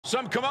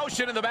Some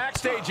commotion in the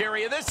backstage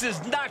area. This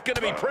is not going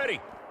to be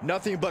pretty.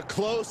 Nothing but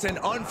close and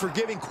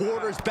unforgiving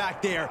quarters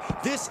back there.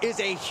 This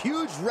is a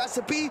huge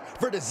recipe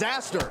for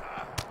disaster.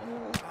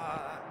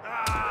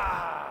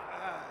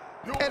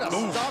 And a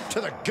stomp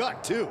to the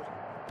gut, too.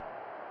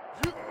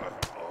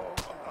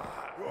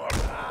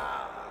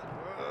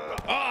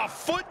 Oh,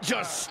 foot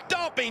just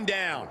stomping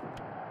down.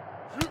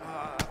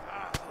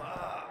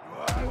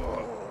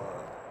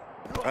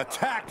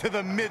 Attack to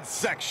the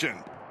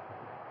midsection.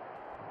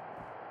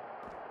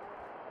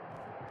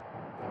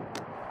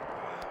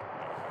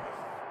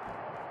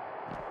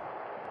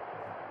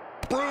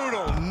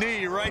 Brutal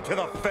knee right to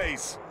the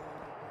face.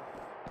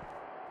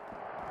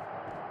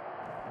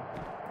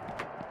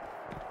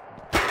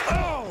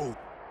 Oh!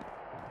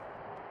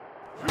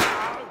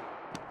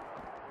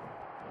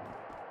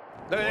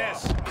 Look at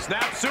this.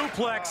 Snap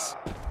suplex.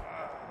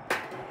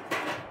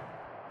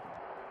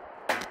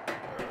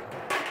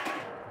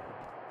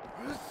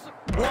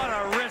 What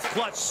a wrist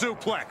clutch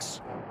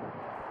suplex.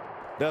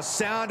 The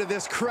sound of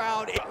this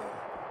crowd.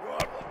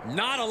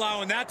 Not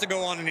allowing that to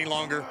go on any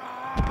longer.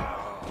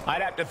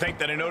 I'd have to think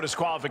that a no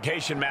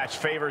disqualification match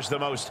favors the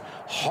most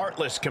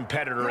heartless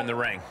competitor in the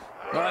ring.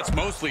 Well, that's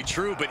mostly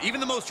true, but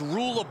even the most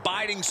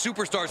rule-abiding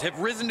superstars have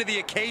risen to the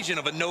occasion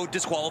of a no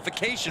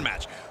disqualification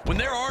match. When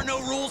there are no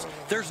rules,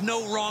 there's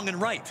no wrong and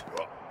right.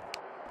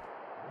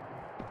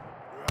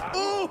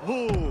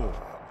 Ooh!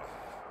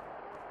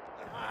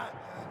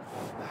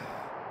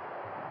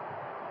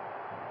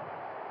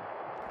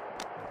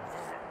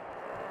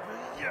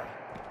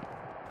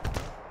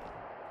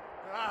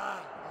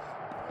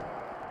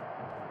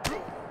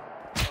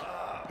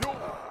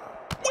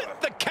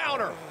 With the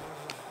counter.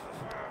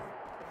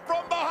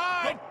 From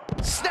behind.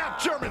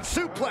 Snap German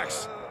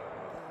suplex.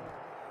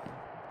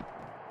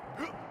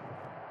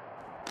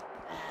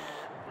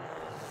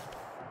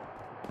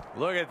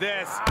 Look at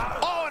this.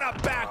 Oh, and a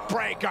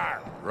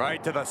backbreaker.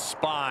 Right to the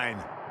spine.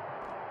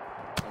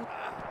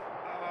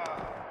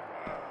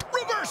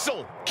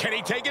 Reversal. Can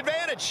he take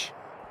advantage?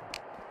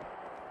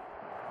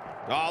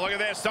 Oh, look at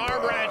this.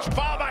 Arm wrench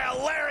followed by a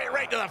lariat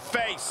right to the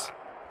face.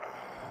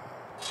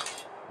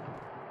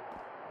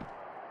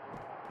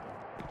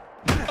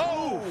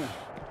 Oh!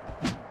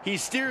 He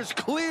steers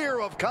clear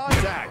of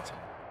contact.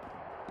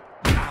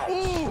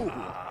 Ooh!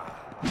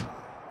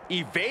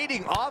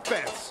 Evading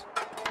offense.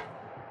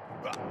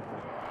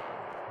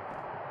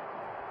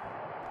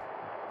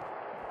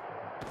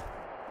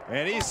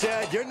 And he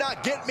said, "You're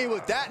not getting me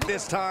with that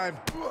this time."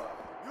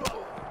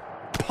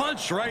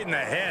 Punch right in the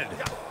head.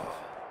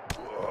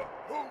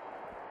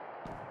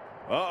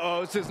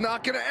 Uh-oh, this is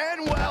not gonna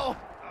end well.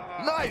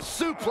 Nice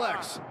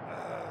suplex.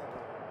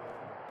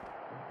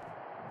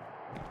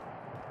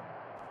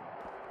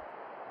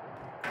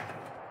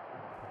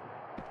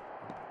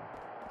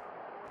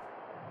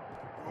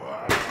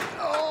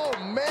 Oh,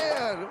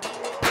 man.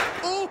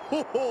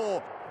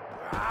 Ooh.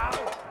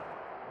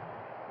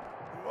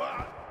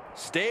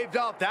 Staved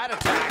off that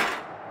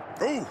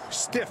attack. Ooh,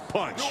 stiff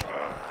punch.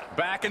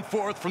 Back and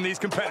forth from these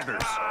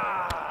competitors.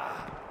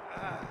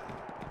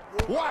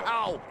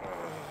 Wow.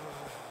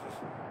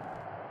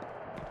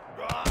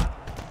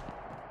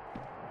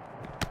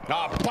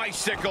 A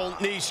bicycle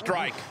knee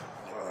strike.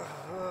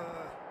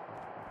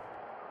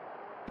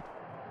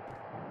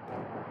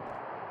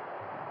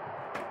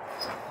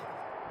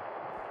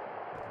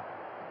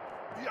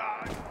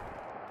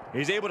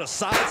 He's able to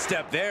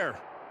sidestep there.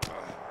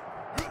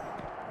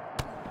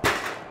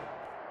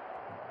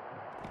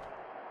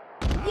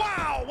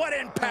 Wow, what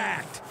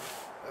impact!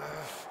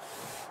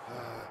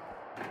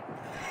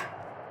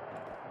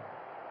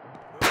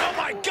 Oh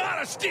my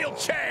God, a steel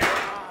chair!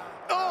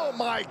 Oh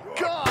my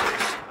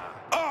gosh!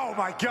 Oh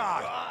my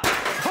God!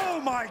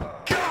 Oh my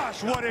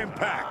gosh, what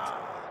impact!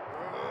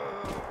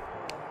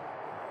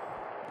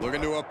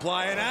 Looking to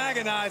apply an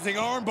agonizing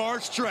armbar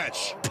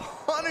stretch.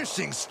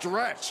 Punishing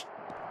stretch.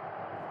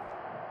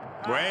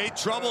 Wait,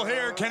 trouble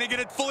here. Can he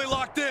get it fully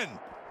locked in?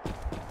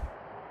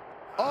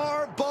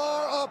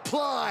 Armbar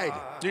applied.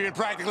 You can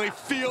practically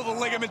feel the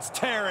ligaments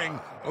tearing.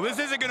 Well, this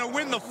isn't going to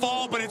win the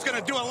fall, but it's going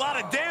to do a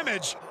lot of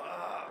damage.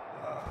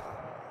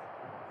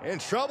 In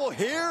trouble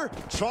here,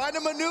 trying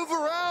to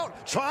maneuver out,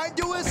 trying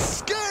to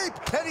escape,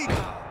 and he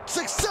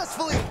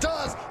successfully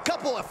does.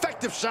 Couple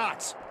effective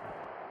shots.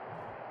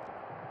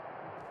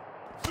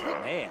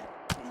 Man.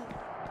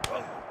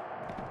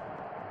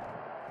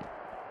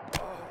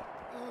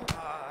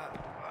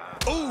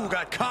 Ooh,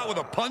 got caught with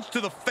a punch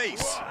to the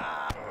face.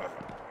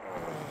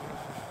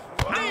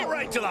 Knee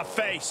right to the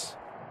face.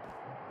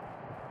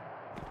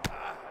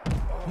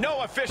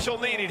 No official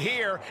needed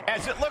here,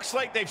 as it looks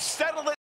like they've settled it.